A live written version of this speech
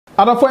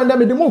Adafo enda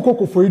me demo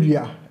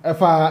Koforidua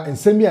efa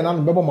nsemi ana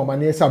no bebo mama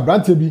ne sa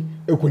brante bi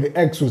ekule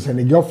ex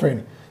and a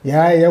girlfriend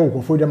ya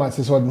Koforidua ma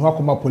se so no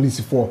akoma police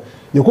for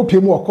ye ko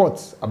pie mu court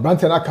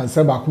abrante na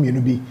cancel ba ko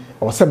mienu bi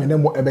o se me ne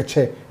mo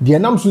ebeche de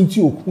nam so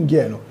nti okun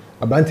ge no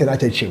abrante na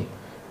chachim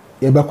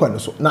ye be no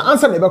so na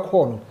answer na be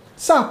call no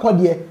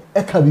Sarkodie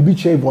eka bibi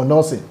che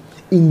Yvonne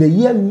in the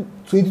year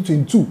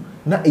 2022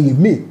 na eye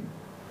May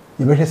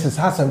ye be se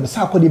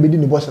Sarkodie be di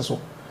ne boss so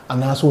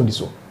ana so ndi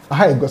so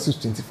aha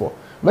gossip 24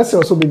 Message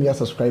also be me a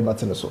subscribe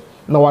button so.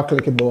 Now I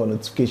click the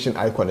notification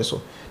icon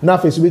so. Now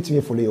Facebook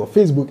me follow your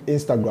Facebook,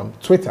 Instagram,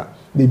 Twitter.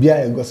 Baby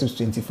I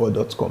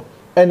gossips24.com.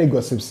 Any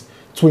gossips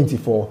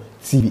 24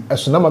 TV.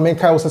 As so now my main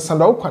kai was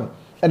Sandra Okwan.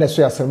 And that's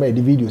why I said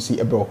the video see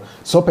a bro.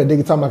 So per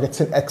digital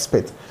marketing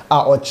expert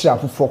or chair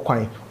for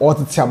coin or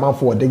to tell man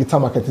for digital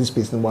marketing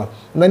space no more.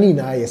 Nani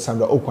na I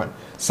Sandra Okwan.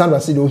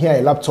 Sandra said you hear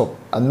a laptop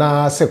and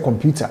now say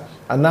computer.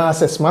 And now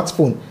say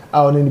smartphone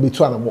out in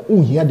between and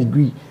more here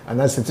degree and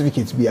that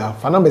certificate be a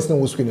fan numbers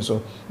no screen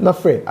so na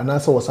friend and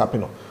answer what's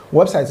happening.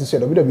 Website is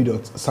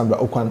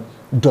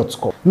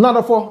www.sandraokwan.com. Now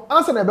therefore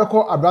answer na be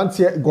call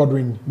Abrantie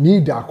Godwin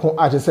need da kon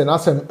a say na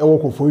asem e wo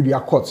Koforidua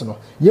court no.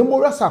 Ye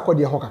mo rasa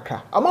Sarkodie ho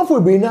kakra. Amanfo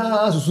be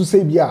na susu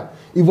say bia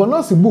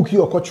Yvonne book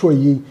here okotro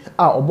yi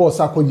a obo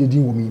Sarkodie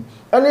din wo mi.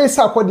 Ene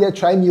Sarkodie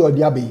try me or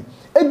dia be.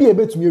 Ebi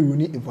ebetumi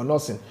runi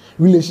Yvonne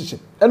relationship.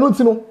 Eno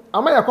ntino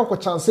amaya kwakọ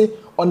chance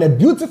on a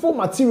beautiful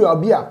material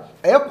bia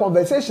a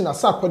conversation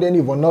as Sarkodie and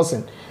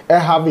Yvonne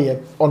have here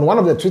on one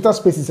of the Twitter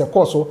spaces of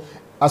course so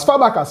as far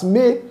back as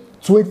May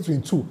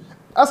 2022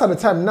 as at the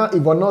time now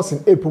Yvonne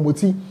a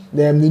promoting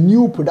the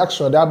new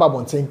production of the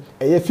album thing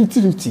a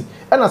 50-50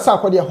 and as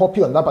Sarkodie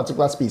happy on that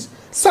particular space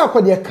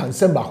Sarkodie can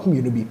send back home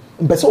you know be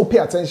but pay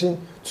attention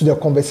to the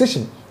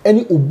conversation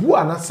any obu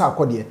ana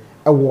Sarkodie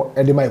ewo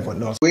edema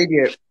Yvonne wait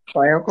there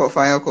fire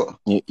call.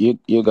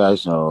 You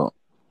guys know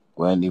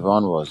when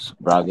Yvonne was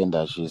bragging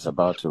that she's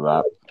about to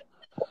rap,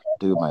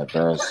 do my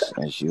best,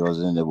 and she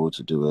wasn't able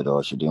to do it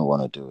or she didn't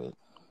want to do it,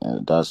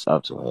 and that's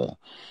up to her.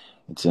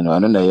 It's I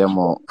don't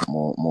know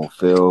more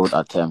failed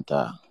attempt.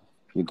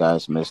 You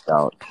guys missed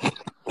out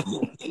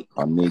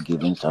on me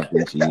giving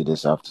something to you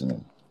this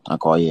afternoon. I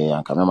call you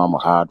and come on,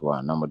 hard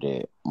one. I'm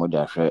the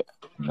shit.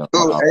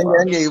 Oh,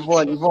 and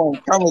Yvonne,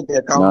 come with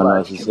the comeback.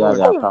 No, she said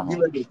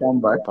the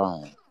comeback.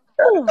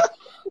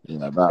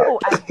 But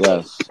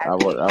yes, I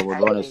would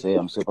want to say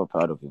I'm super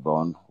proud of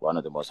Yvonne, one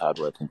of the most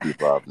hardworking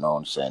people I've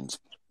known since.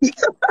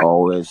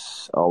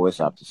 always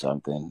up to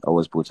something,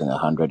 always putting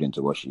 100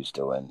 into what she's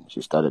doing.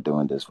 She started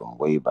doing this from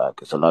way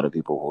back. There's a lot of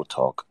people who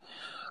talk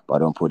but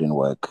don't put in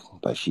work,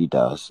 but she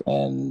does.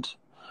 And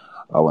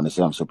I want to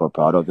say I'm super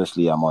proud.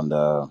 Obviously, I'm on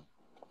the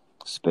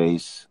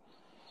space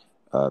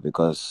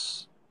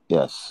because,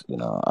 yes,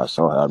 I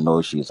saw her. I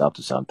know she's up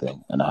to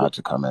something, and I had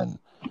to come and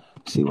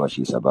see what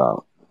she's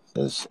about.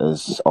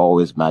 It's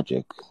always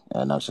magic,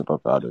 and I'm super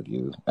proud of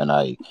you. And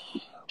I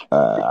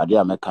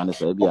did make kind of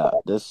say, yeah,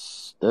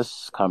 this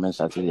coming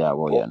Saturday, I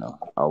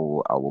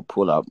will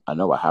pull up. I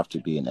know I have to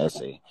be in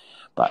SA,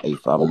 but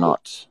if I'm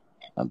not,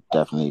 I'm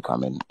definitely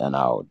coming, and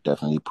I'll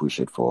definitely push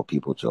it for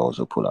people to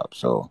also pull up.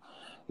 So,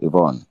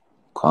 Yvonne,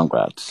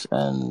 congrats,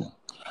 and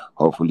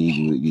hopefully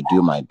you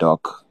do my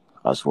doc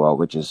as well,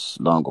 which is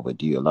long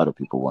overdue. A lot of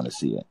people want to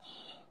see it.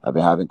 I've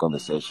been having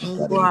conversations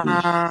that it would be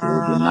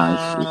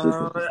nice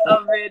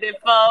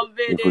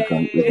if we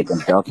can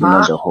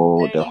document the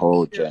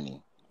whole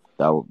journey.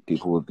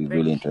 People would be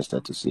really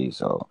interested to see.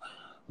 So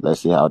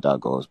let's see how that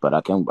goes. But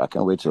I can't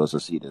wait to also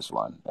see this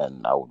one,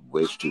 and I would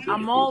wish to.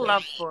 I'm all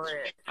up for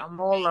it.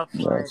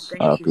 Yes,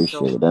 I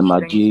appreciate it. And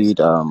Majid,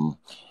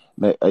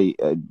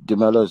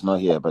 DeMello is not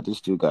here, but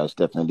these two guys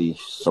definitely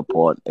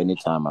support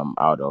anytime I'm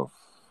out of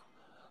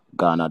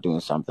Ghana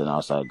doing something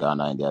outside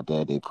Ghana, and they're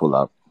there, they pull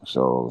up.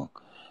 So.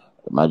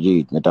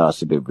 Majid,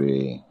 Metasi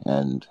Bebre,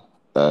 and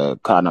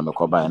Kana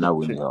Mekoba and I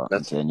win here.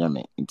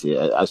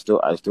 I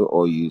still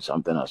owe you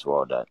something as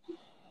well. That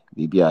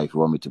BBI, if you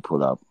want me to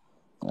pull up,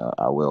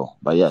 I will.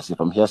 But yes,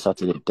 if I'm here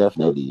Saturday,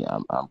 definitely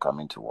I'm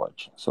coming to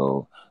watch.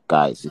 So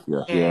guys, if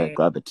you're here,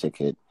 grab a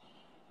ticket,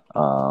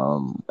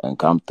 and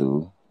come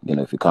through.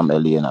 If you come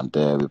early and I'm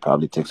there, we'll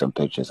probably take some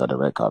pictures at the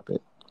red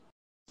carpet.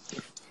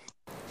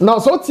 Now,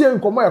 so tie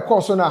nkomo e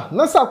course na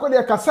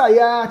Sarkodie kasa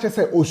ya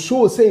say o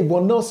show say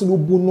Yvonne no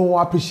bu no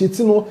appreciate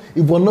no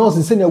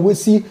Yvonne say na we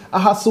see a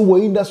hustle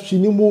we industry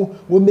ni mu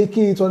we make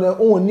it on their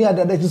own near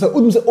that say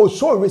o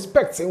show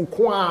respect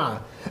nko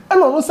a and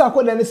no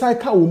Sarkodie ni say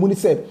ka wo mu ni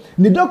said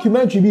the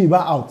documentary be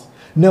out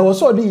na we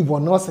saw the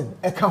Yvonne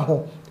e ka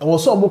ho and we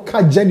saw mo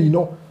ka Jenny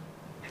no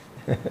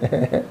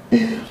it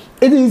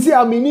is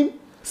I mean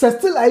say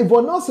still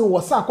Yvonne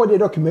was Sarkodie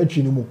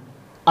documentary ni mu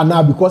and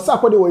now because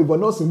Sarkodie was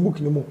Yvonne book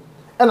ni mu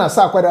and I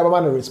saw quite a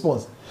man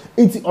response.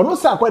 It's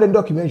almost quite a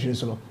documentary,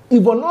 so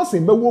Yvonne be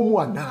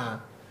womu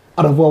ana.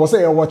 I don't know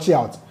say watch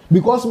out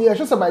because me I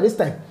sure by this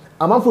time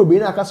I'm for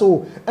being a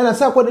castle and I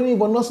saw quite an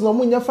Yvonne no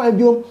munya find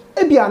biom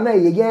e bia na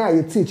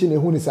ye teaching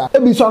ehun sa e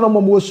bi so no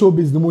mo show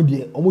business mo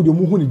die omo de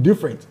mo hu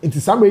different into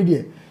some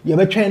radio ye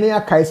be twen na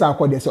kai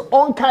Sarkodie so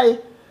on kai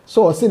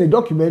so say the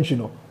documentary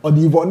no or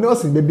the Yvonne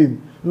Nelson baby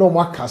no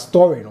more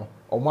story no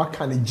or more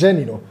kind of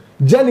journey no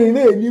journey na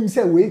enim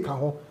say we ka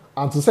ho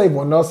and to say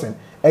Yvonne Nelson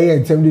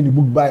intended the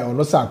book by or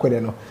no Sarkodie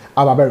no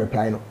aba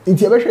reply no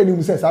nti e be hwe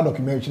enim say that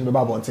documentary no be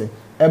about it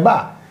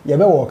eba ye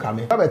be wo ka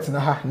me betina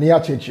ha na ya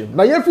chechim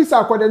na ye fi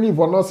Sarkodie ni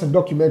Yvonne Nelson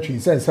documentary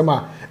say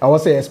nsema I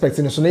was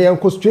expecting so na ye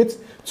go straight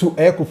to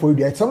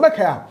Koforidua it's on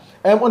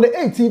the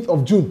 18th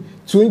of June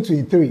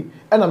 2023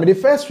 and I'm the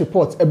first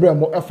report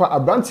Abraham Efa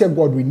Abrantia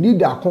God we need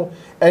that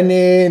and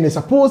the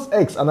supposed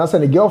ex and as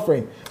a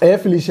girlfriend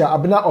Felicia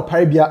Abena or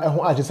Paribia and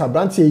who are just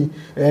Abrantia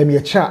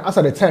me cha as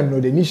at the time no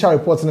the initial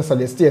reports and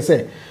suggest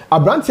say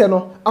Abrantia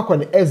no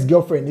akwa ex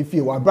girlfriend if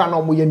you Abra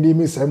no mo yende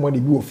me ceremony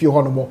bi ofie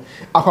ho no mo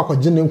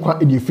akwa gene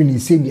nkwa e dey feel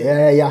say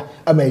ya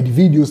ama the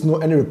videos no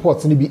any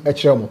reports ni bi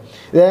mo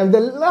the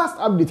last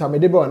update I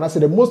made and I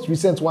said the most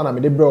recent one I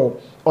made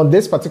on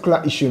this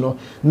particular issue no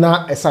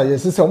na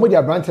suggest say omo the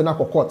Abrantia na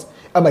court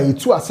ama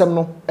two asem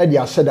no e dey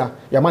asheda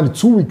ya man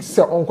 2 weeks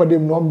say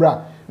onkodem no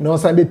mbra no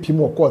san be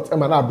pimo court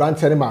ama na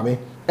Abrantia ne maame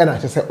e na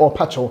say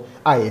opa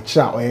a ye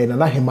kira o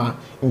na hema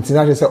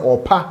ntina say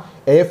opa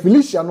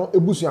Felicia no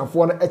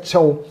ebusuanfo no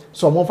echew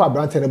so mo fa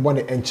Abrantia ne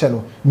bone enche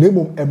no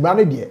nemum emra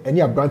ne de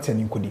eni Abrantia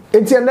ne nkodi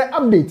enti na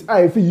update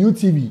a fi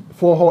UTV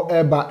for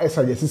her eba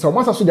suggest so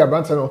mo so the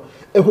Abrantia no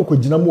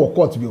ekokogina mu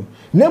court biom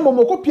nemum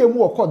okopie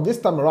mu court this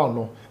time around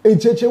no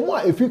encheche mu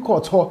a efi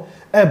court ho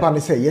eba ne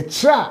say ye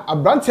kira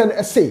Abrantia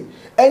no say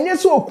enye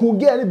so okun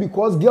girl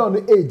because girl no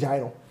age ai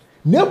no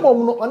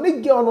nemum no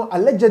one girl no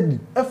allegedly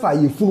efa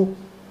yefunu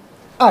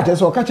a te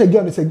so ka che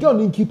girl no say girl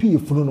no keep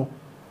yefunu no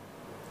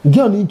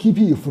girl no keep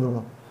yefunu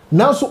no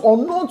now so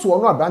ono to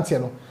ono Abrantia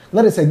no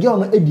na dey say girl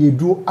no e di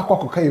eduro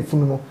akwakoka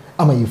yefunu no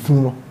ama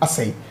yefunu no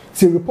asay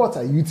say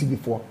reporter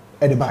UTV4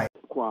 e dey buy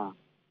kwa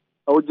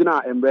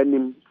ogina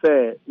embranim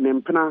say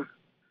nempena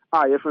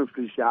a yefan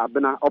Felicia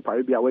abena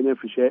Paribia wanya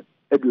fihye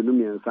aduonu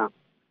miensa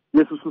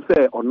yesusu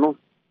say ono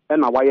e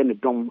na waye ne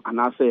dom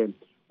ana say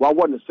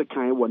wawo ne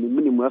sekan wo ne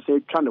minimu say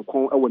twa ne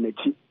kon e wo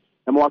nachi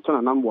e ma wato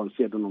na nam won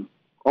se do no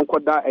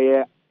onkoda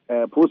eye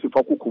posi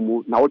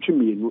fokukumu na wotwe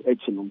mienu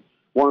achi no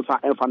won sa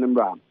enfa ne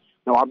mbra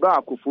na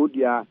wabra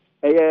Koforidua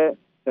eye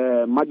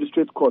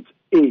magistrate court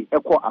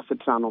ekọ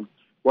asetra no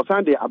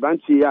wosan de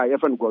Abrantia a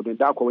yefan godin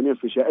da akọ wanya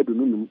fihye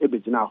aduonu num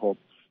ebegina ho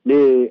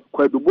ne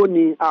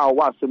kwaduboni a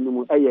wa asem no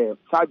mu eye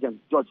sergeant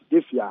George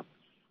Defia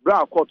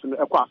bra court no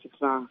ekọ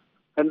asetra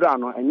endra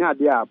no enya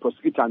de a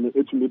prosecutor no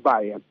etumi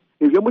baaye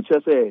ehwemu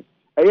kire se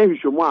eye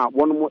hwehwemu a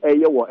won mu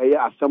eye wo eye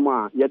asem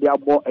a ye de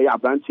abo eye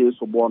Abrantia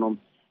so bo no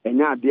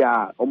enya de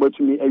a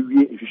omatumi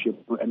awie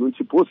hwehwemu eno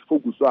nti post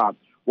focus a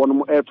won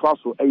mu eto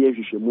aso eye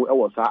hwehwemu e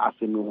wo sa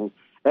asem no ho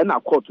ena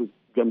court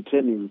game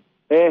training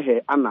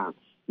ana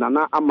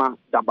nana ama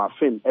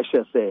dabafen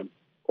ehye se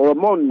o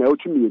mon na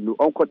otumi enu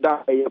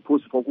onkoda eye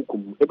post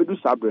fokukum ebedu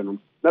sabre no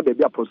na be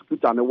bia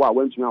prosecutor ne wa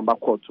wantumi amba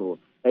court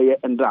eye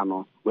endra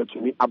no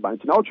watumi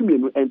abanti na otumi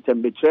enu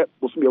entembeche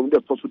bosumi ewunde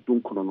toso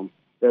dunkono no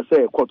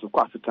say court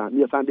kwa seta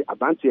ne sande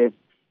abanti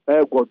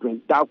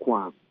Godwin dako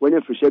a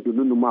wanya fihye do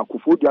nunu ma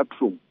Koforidua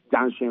trom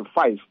junction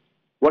 5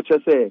 watche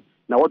say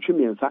na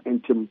watumi ensa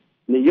entem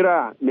ne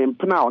yira ne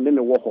mpena one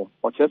ne wo ho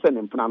watche say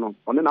ne mpena no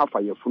one na afa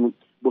yefunu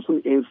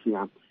bosumi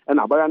ensia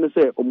na abaya ne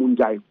say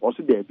omunjai o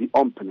se de bi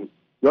ompene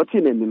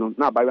yoti ne ni no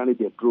na abaya ne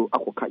de dro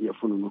akoka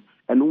yefunu no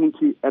eno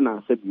nti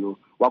na sabio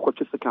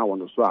wakotwe seka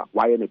wono so a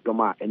waye ne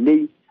doma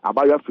enei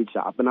abaya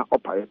feature abena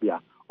Paribia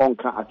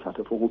onka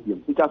atatefo ho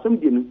biem nti asem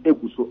de no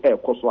eguso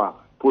ekoso a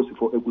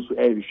posifo eguso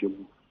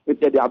ehwehwemu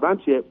nti de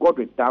Abrantia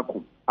Godwin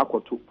dako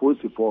akoto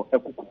posifo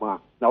ekukuma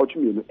na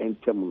otwemienu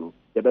entem no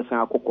yebesan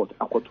akokot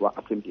akoto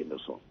asem de no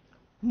so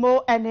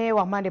mo ene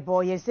wa mande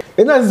boy yes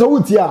ena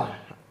zawutia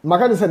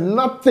Magraheb said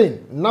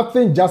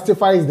nothing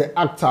justifies the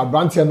act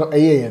Abrantia no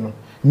eye no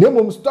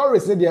nemom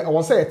stories ne dey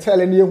won say tell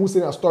any who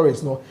say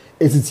stories no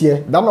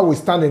here that man we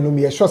stand no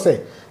me sure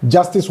say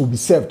justice will be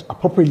served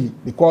appropriately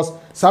because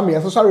some may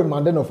also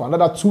remanded of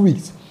another 2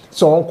 weeks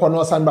so on corner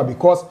sandba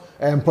because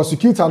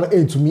prosecutor no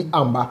aim to me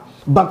amba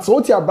but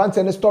so ti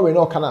Abrantia ne story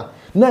no kana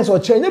na so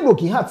che enye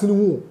broken heart no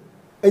hu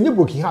enye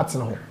broken heart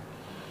no ho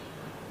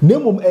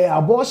nemom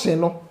abortion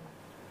no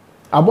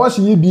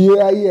abortion yi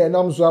bie aye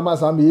nam so ama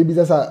sam be bi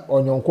sasa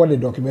onyonko the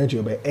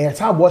documentary be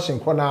ta abortion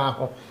ko na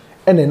ho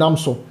ene nam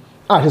so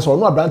a se so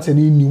no Abrantia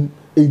ni nim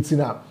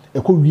entina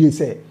ekowie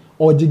se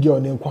ojige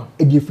one nkwa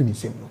e die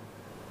finisem no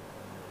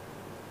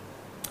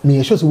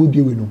me sure so we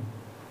bie we no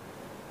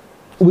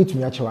wait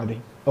me achawade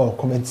or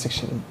comment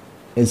section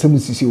and some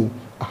sisi o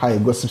high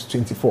gossips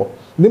 24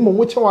 nemo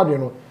mo chawade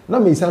no na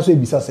me san so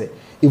ebisa se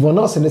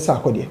Yvonne ne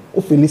Sarkodie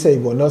o Felicia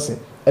Yvonne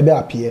ebe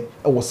appear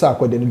e wo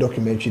Sarkodie the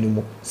documentary no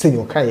mo se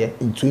you kan ye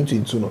in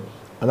 2022 no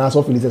and as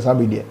of Felicia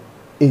sabe there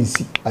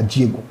ensi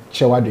agiego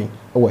chawade e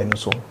wo eno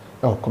so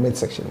comment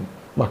section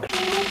mark